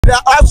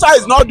Hausa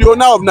is not the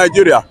owner of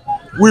Nigeria.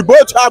 We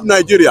both have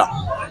Nigeria.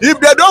 If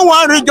they don't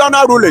want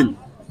regional ruling,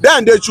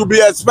 then they should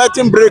be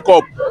expecting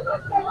breakup.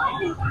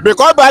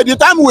 Because by the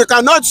time we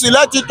cannot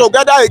select it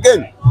together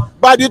again,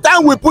 by the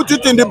time we put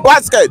it in the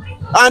basket,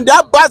 and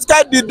that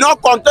basket did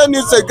not contain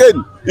it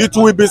again, it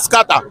will be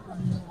scattered.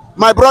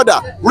 My brother,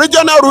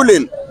 regional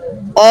ruling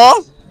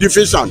or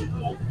division.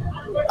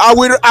 I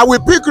will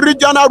pick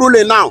regional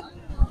ruling now.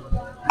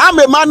 I'm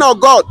a man of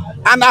God,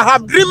 and I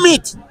have dreamed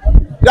it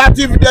that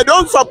if they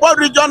don't support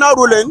regional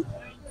ruling,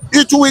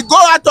 it will go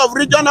out of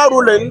regional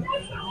ruling,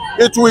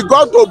 it will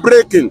go to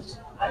breaking.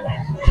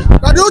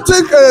 Now, do you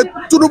think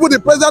Tinubu, the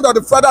president of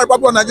the Federal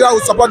Republic of Nigeria,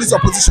 will support this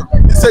opposition?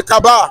 It's a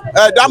cabal.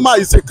 That man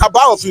is a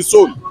cabal of his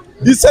own.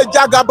 He's a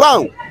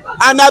jagaban.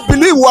 And I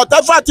believe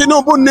whatever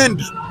Tinubu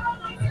needs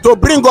to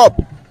bring up,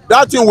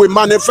 that thing will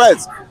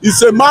manifest.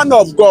 He's a man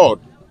of God.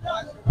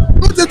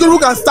 Do you think Tinubu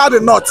can start the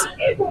North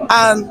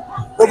and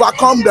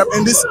overcome them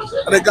in this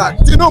regard?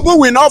 Tinubu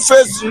will not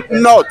face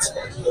North.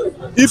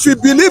 If he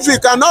believes he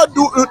cannot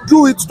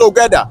do it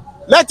together,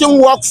 let him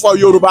work for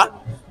Yoruba.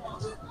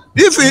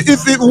 If we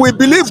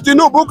believe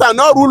Tinubu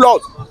cannot rule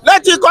us,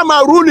 let him come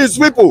and rule his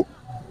people.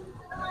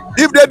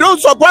 If they don't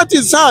support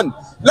his hand,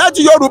 let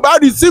Yoruba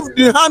receive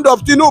the hand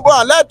of Tinubu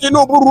and let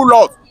Tinubu rule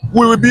us.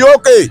 We will be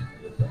okay.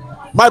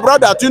 My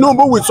brother,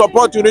 Tinubu will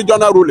support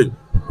regional ruling.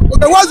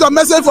 Okay, what's your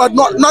message for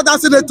northern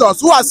senators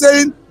who are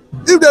saying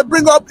if they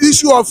bring up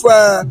issue of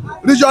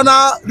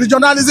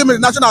regionalism in the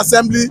National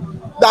Assembly,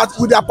 that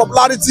with their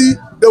popularity,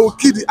 they will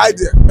kill the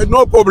idea?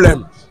 No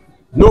problem.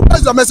 No.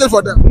 What's your message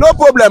for them? No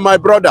problem, my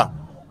brother.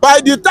 By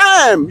the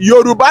time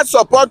Yoruba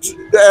support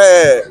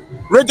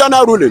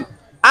regional ruling,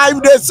 and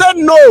if they say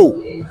no,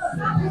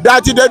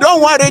 that they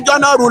don't want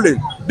regional ruling,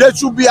 they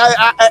should be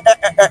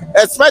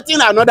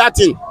expecting another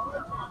thing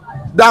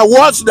that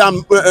worse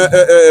than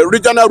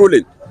regional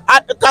ruling.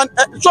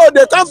 So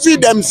they can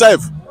feed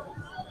themselves.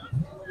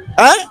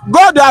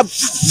 God have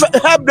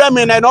helped them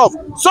in enough.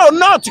 So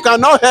North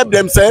cannot help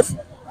themselves.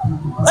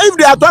 If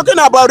they are talking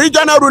about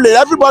regional ruling,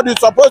 everybody is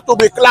supposed to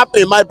be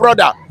clapping, my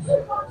brother.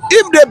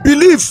 If they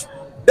believe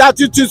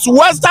that it is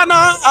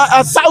Westerner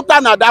and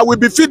Southerner that will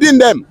be feeding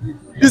them,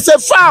 it's a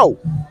foul.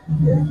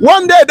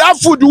 One day that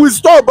food will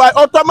stop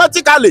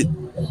automatically.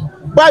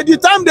 By the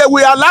time they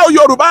will allow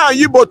Yoruba and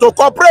Igbo to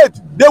cooperate,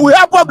 they will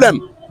have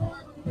problem.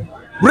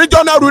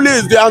 Regional ruling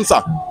is the answer,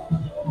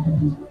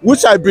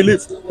 which I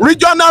believe.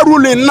 Regional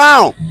ruling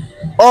now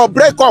or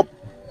break up.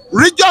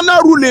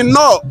 Regional ruling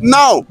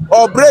now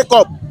or break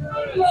up.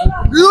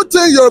 Do you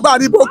think Yoruba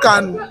and Igbo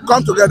can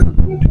come together?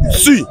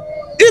 See,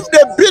 if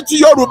they beat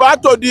Yoruba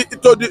to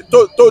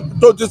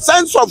the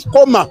sense of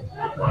coma,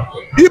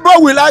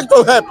 Igbo will like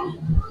to help.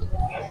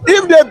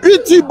 If they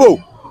beat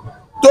Igbo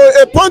to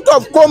a point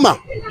of coma,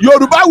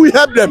 Yoruba will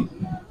help them.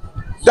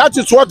 That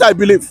is what I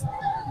believe.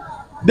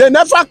 They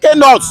never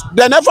cane us.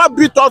 They never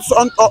beat us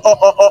on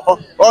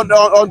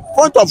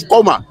point of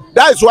coma.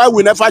 That is why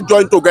we never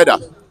join together.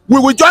 We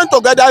will join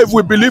together if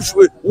we believe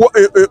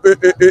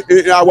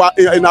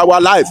in our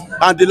life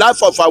and the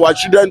life of our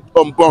children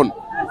unborn.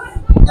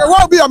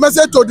 What will be your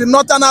message to the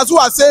Northerners who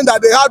are saying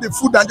that they have the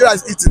food Nigeria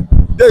is eating?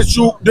 They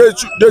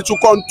should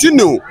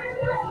continue.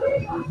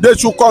 They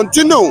should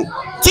continue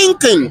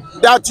thinking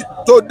that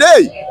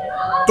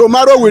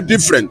tomorrow will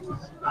different.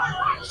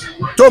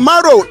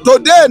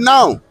 Today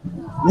now,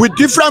 we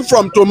different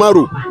from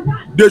tomorrow.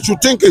 They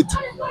should think it.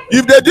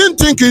 If they didn't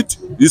think it,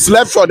 it's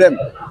left for them.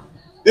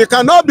 It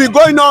cannot be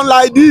going on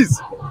like this.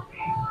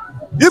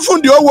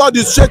 Even the whole world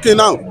is shaking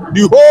now.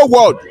 The whole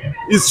world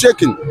is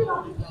shaking.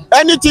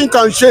 Anything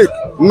can shake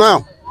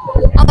now.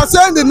 I was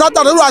saying the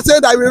Northerners who are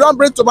saying that we don't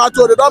bring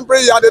tomato, they don't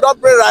bring yam, they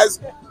don't bring rice,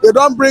 they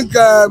don't bring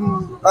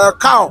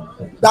cow,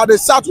 that they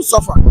start to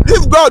suffer.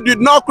 If God did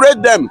not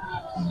create them,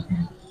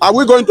 are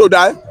we going to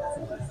die?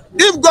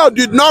 If God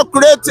did not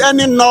create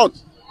any North,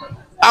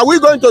 are we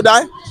going to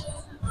die?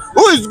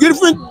 Who is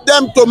giving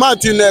them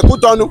tomato in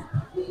Kutonu?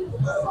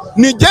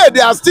 Niger,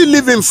 they are still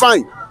living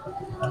fine.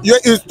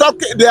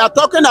 They are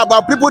talking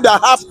about people that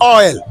have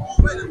oil.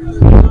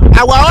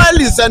 Our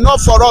oil is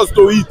enough for us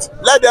to eat.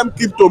 Let them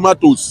keep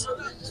tomatoes.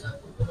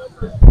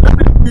 Let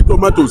them keep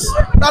tomatoes.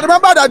 Now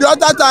remember that the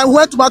other time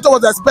when tomato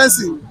was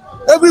expensive,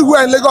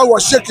 everywhere in Lagos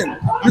was shaking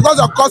because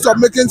of cost of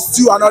making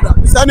stew and other.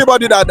 Is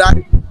anybody that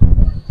die?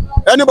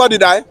 Anybody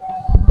die?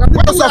 When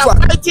we are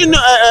fighting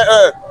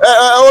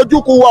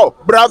Ojukwu war,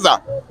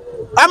 brother,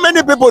 how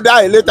many people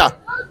die later?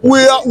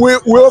 We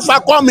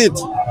overcome it.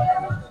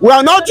 We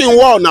are not in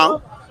war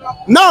now.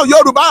 Now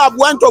Yoruba have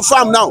went to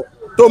farm now.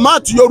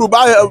 Tomato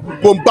Yoruba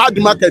bombard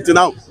the market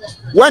now.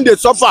 When they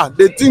suffer,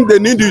 they think they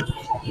need it.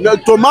 The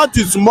tomato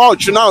is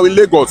much now in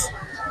Lagos.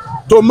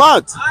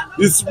 Tomato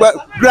is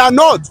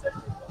granite.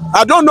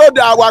 I don't know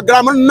that our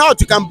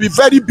granite can be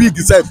very big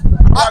itself.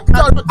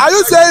 Are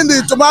you saying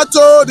the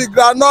tomato, the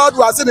granite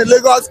we are seeing in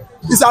Lagos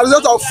is a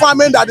result of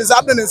farming that is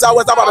happening in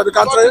southwestern part of the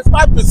country?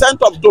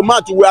 45% of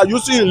tomato we are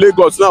using in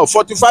Lagos now,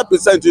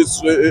 45%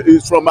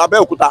 is from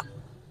Abeokuta.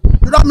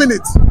 You don't mean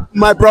it?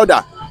 My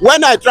brother,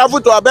 when I travel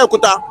to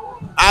Abeokuta,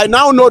 I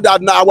now know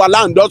that our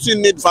land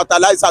doesn't need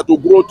fertilizer to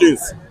grow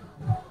things.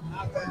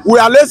 We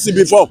are lazy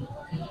before.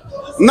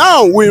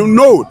 Now we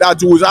know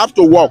that we have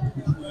to work.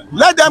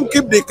 Let them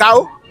keep the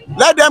cow.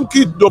 Let them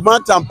keep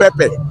tomato and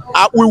pepper.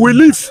 We will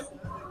live.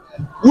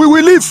 We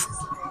will live.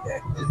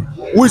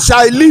 We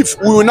shall live.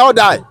 We will not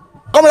die.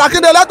 Comrade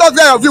Akinde, let us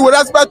get your view with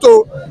respect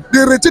to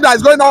the retreat that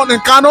is going on in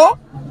Kano,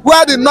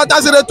 where the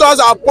northern senators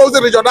are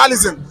opposing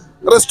regionalism,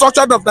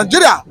 restructuring of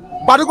Nigeria.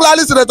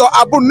 Particularly Senator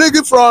Abu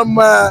Nigi from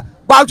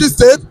Bauchi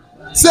State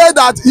said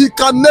that he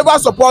can never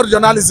support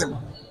regionalism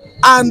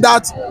and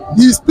that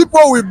his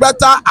people will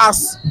better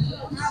as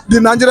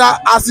Nigeria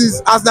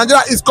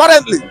is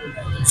currently.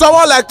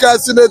 Someone like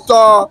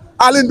Senator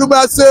Ali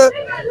Ndume say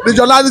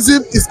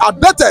regionalism is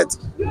outdated,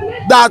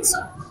 that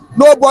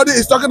nobody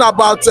is talking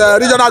about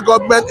regional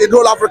government in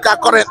whole Africa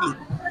currently.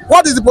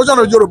 What is the position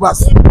of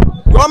Yorubas?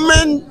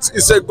 Government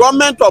is a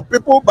government of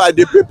people, by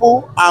the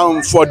people,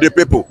 and for the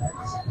people.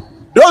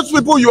 Those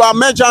people you are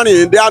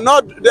mentioning, they don't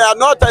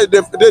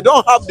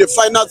have the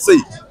final say.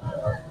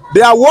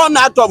 They are 1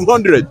 out of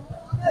 100.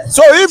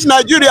 So if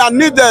Nigeria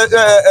needs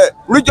a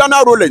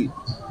regional ruling,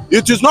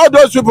 it is not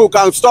those people who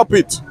can stop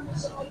it.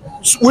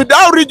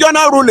 Without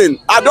regional ruling,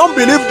 I don't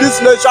believe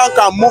this nation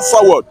can move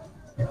forward.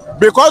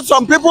 Because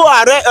some people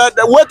are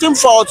waiting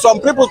for some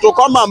people to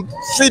come and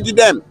feed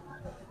them.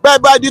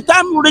 But by the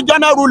time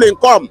regional ruling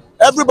come,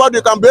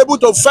 everybody can be able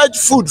to fetch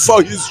food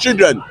for his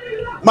children.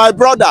 My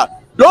brother,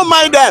 don't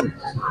mind them.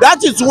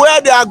 That is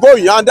where they are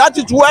going, and that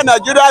is where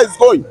Nigeria is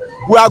going.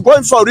 We are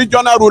going for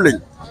regional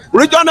ruling.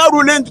 Regional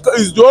ruling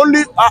is the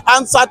only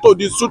answer to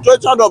the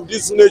situation of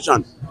this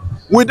nation.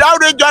 Without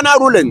regional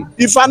ruling,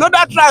 if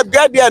another tribe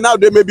get there now,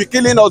 they may be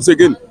killing us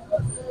again.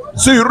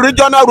 See,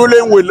 regional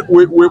ruling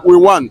we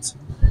want.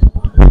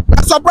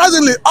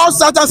 Surprisingly, all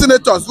Southern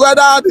senators,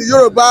 whether the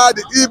Yoruba,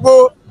 the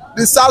Igbo,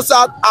 the South,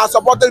 are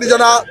supporting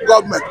regional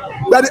government.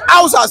 But the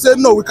House are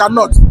saying no, we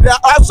cannot. The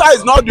House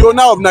is not the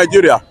owner of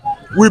Nigeria.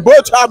 We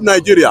both have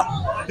Nigeria.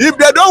 If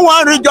they don't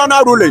want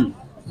regional ruling,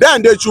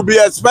 then they should be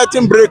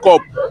expecting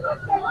breakup.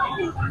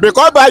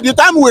 Because by the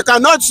time we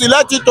cannot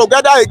select it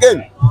together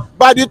again,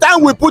 by the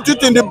time we put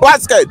it in the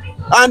basket,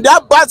 and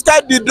that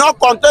basket did not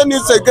contain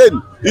it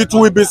again, it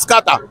will be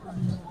scattered.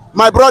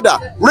 My brother,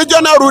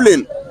 regional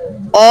ruling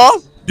or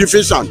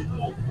division.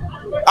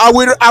 I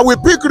will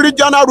pick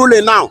regional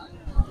ruling now.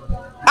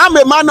 I'm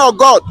a man of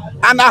God,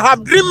 and I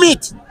have dreamed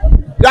it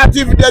that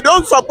if they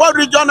don't support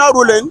regional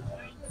ruling,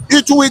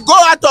 it will go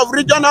out of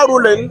regional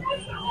ruling,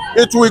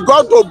 it will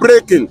go to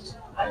breaking.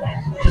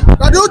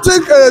 Now, do you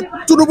think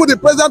Tinubu, the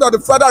president of the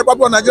Federal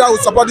Republic of Nigeria, will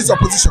support this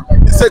opposition?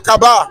 It's a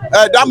cabal.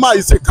 That man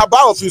is a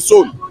cabal of his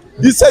own.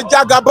 He's a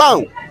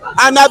jagaban.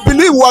 And I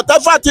believe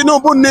whatever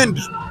Tinubu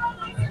needs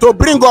to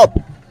bring up,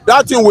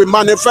 that thing will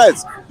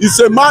manifest. He's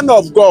a man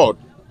of God.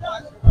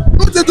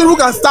 Do you think Tinubu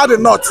can start the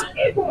North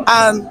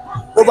and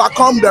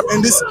overcome them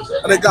in this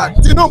regard?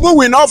 Tinubu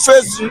will not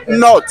face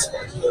North.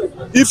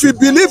 If he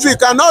believes he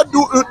cannot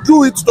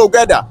do it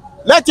together,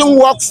 let him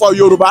work for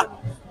Yoruba.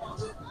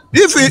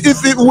 If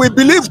we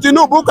believe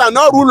Tinubu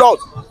cannot rule us,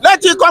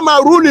 let him come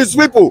and rule his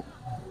people.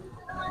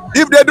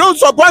 If they don't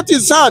support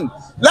his hand,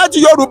 let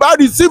Yoruba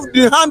receive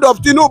the hand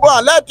of Tinubu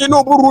and let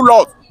Tinubu rule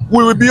us.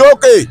 We will be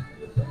okay.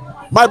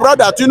 My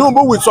brother,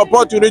 Tinubu will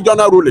support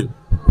regional ruling.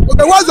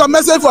 Okay, what's your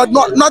message for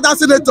northern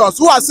senators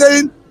who are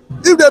saying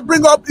if they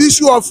bring up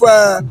issue of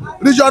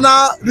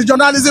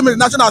regionalism in the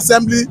National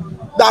Assembly,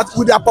 that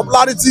with their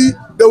popularity,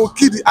 they will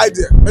kill the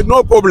idea?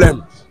 No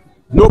problem.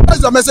 No.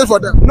 What's your message for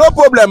them? No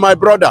problem, my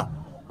brother.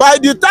 By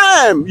the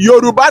time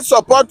Yoruba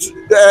support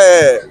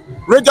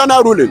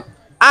regional ruling,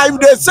 and if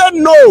they say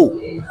no,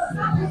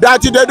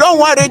 that they don't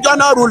want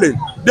regional ruling,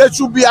 they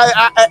should be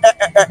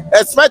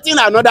expecting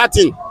another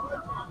thing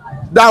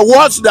that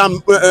worse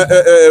than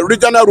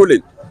regional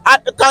ruling.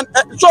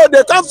 So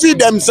they can feed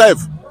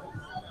themselves.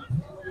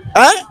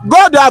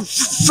 God have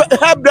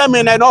helped them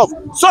in enough.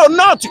 So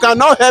North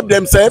cannot help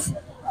themselves.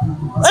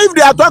 If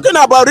they are talking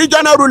about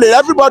regional ruling,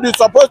 everybody is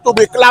supposed to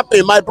be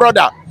clapping, my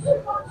brother.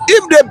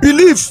 If they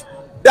believe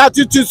that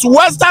it is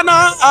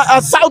Westerner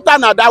and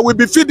Southerner that will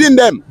be feeding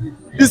them,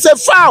 it's a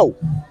foul.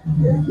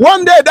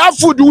 One day that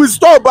food will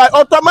stop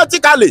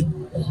automatically.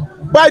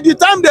 By the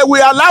time they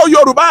will allow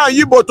Yoruba and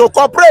Igbo to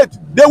cooperate,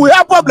 they will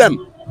have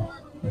problem.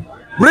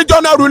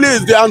 Regional ruling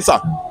is the answer,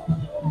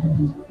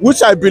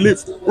 which I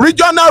believe.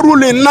 Regional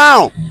ruling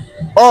now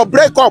or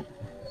break up.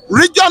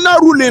 Regional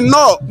ruling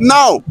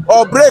now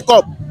or break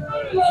up.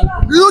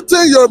 Do you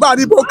think Yoruba and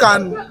Igbo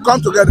can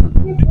come together?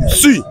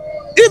 See,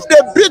 if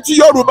they beat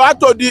Yoruba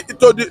to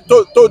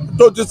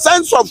the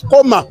sense of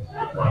coma,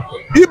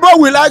 Igbo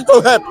will like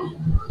to help.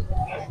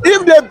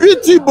 If they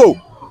beat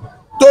Igbo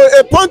to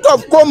a point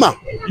of coma,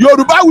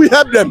 Yoruba will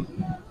help them.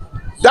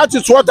 That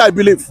is what I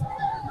believe.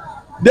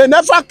 They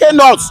never can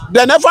us.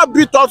 They never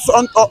beat us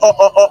on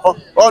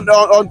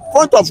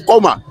point of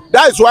coma.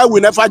 That is why we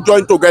never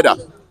join together.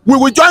 We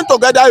will join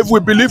together if we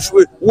believe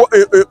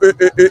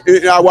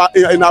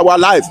in our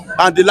life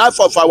and the life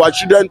of our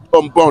children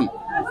unborn.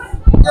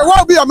 What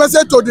will be your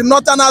message to the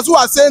Northerners who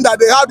are saying that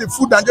they have the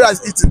food Nigeria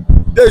is eating?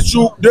 they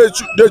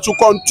should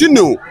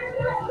continue.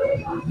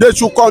 They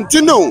should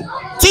continue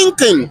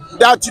thinking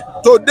that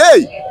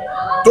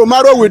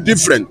tomorrow will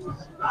different.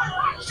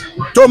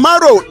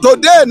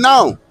 Today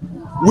now,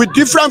 we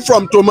different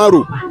from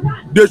tomorrow.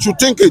 They should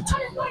think it.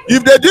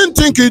 If they didn't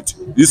think it,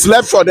 it's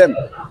left for them.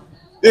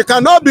 It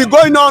cannot be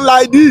going on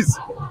like this.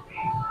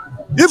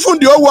 Even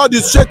the whole world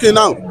is shaking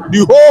now.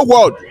 The whole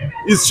world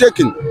is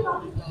shaking.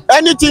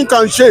 Anything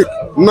can shake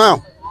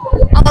now.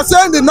 I was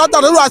saying the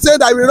northern people are saying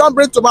that we don't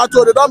bring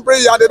tomato, they don't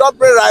bring yam, they don't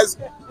bring rice,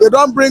 they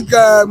don't bring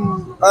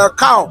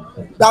cow,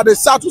 that they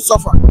start to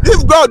suffer.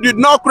 If God did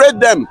not create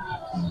them,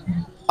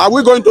 are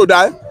we going to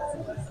die?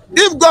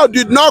 If God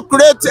did not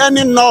create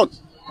any north,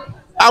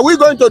 are we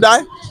going to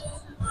die?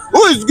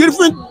 Who is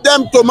giving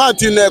them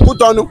tomato in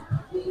Kutonu?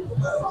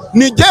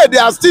 Niger, they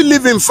are still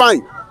living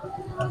fine.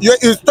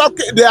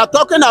 They are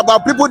talking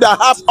about people that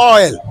have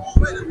oil.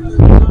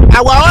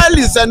 Our oil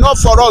is enough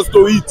for us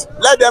to eat.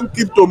 Let them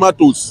keep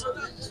tomatoes.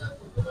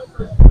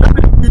 Let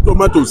them keep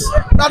tomatoes.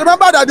 Now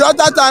remember that the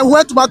other time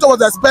when tomato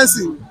was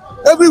expensive,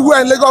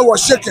 everywhere in Lagos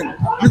was shaking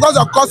because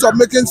of cost of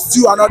making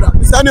stew and other.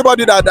 Is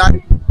anybody that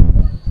die?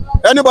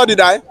 Anybody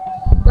die?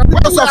 We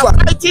are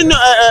fighting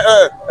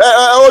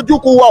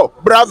Ojukwu war,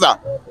 brother.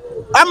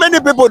 How many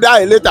people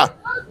die later?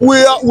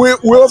 We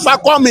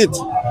overcome it.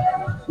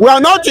 We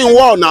are not in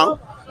war now.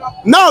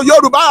 Now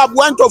Yoruba have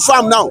went to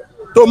farm now.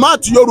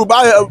 Tomato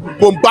Yoruba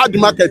bombard the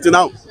market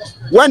now.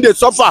 When they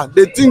suffer,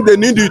 they think they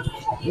need it.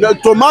 The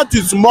tomato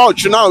is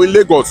much now in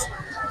Lagos.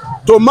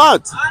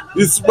 Tomato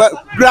is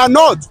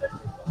groundnut.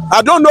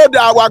 I don't know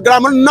that our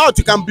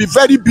groundnut can be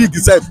very big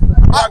itself.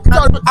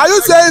 Are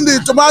you saying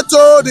the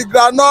tomato, the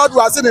groundnut we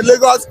are seeing in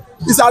Lagos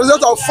is a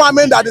result of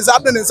farming that is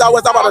happening in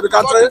southwestern part of the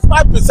country?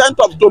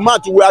 45% of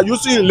tomato we are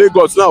using in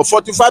Lagos now,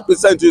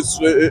 45%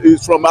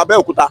 is from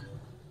Abeokuta.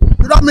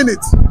 You don't mean it?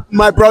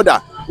 My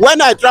brother,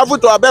 when I travel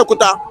to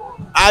Abeokuta,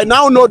 I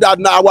now know that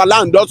our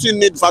land doesn't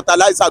need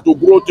fertilizer to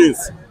grow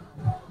things.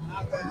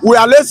 We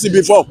are lazy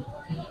before.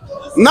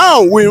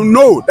 Now we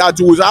know that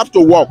we have to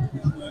work.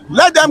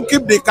 Let them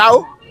keep the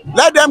cow.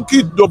 Let them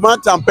keep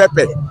tomato and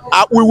pepper.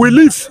 We will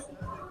live.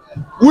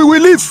 We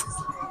will live.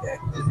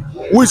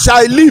 We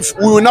shall live.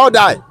 We will not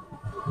die.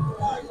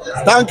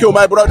 Thank you,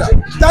 my brother.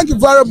 Thank you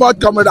very much,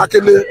 Comrade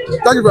Akinde.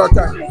 Thank you for your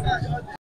time.